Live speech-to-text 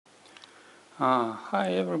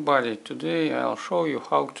Hi everybody, today I'll show you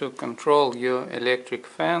how to control your electric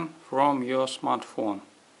fan from your smartphone.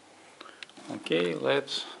 Okay,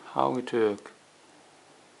 let's how it works.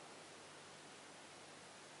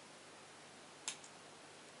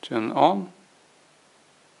 Turn on,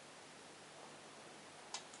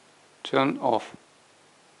 turn off.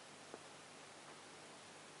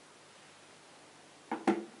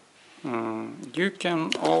 You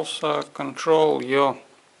can also control your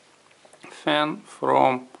fan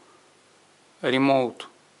from remote.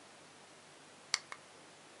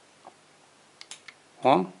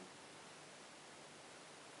 On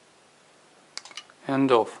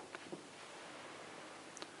and off.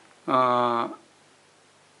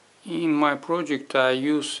 In my project I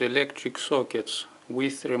use electric sockets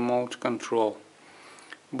with remote control,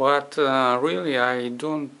 but really I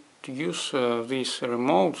don't use these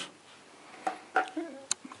remotes.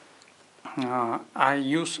 I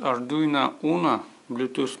use Arduino Uno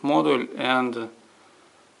Bluetooth module and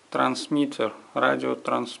transmitter, radio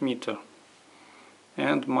transmitter,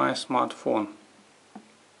 and my smartphone.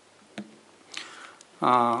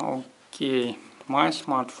 Okay, my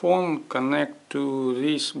smartphone connect to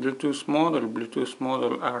this Bluetooth module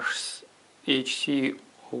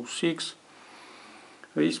HC06.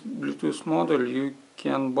 This Bluetooth module you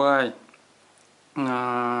can buy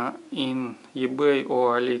in eBay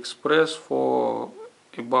or AliExpress for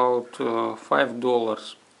about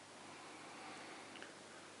 $5.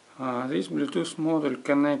 This Bluetooth module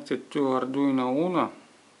connected to Arduino Uno.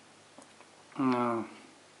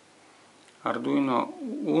 Arduino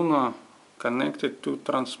Uno connected to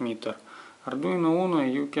transmitter. Arduino Uno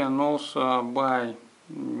you can also buy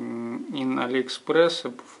in AliExpress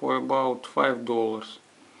for about $5.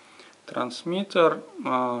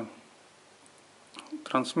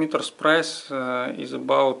 Transmitter's price is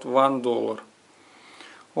about $1.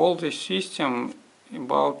 All this system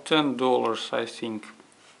about $10, I think.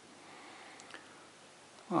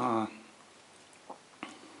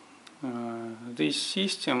 This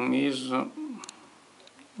system is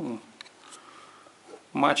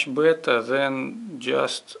much better than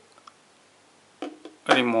just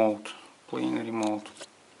remote, plain remote.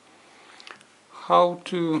 How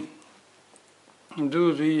to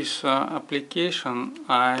do this application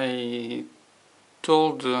I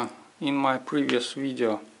told in my previous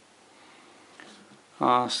video.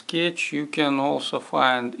 Sketch you can also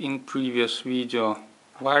find in previous video.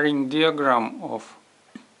 Wiring diagram of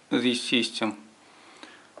this system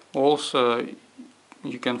also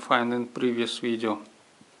you can find in previous video.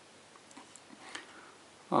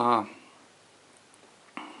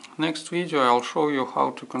 Next video I'll show you how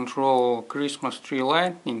to control Christmas tree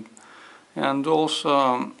lighting, and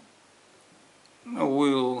also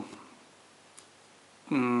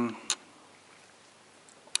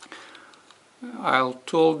I'll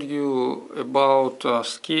told you about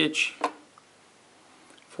sketch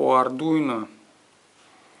for Arduino.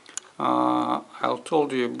 I'll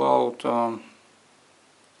told you about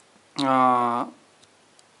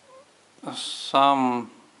some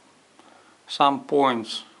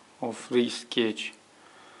points of this sketch.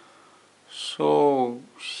 So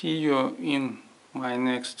see you in my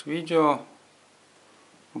next video.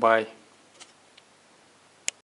 Bye.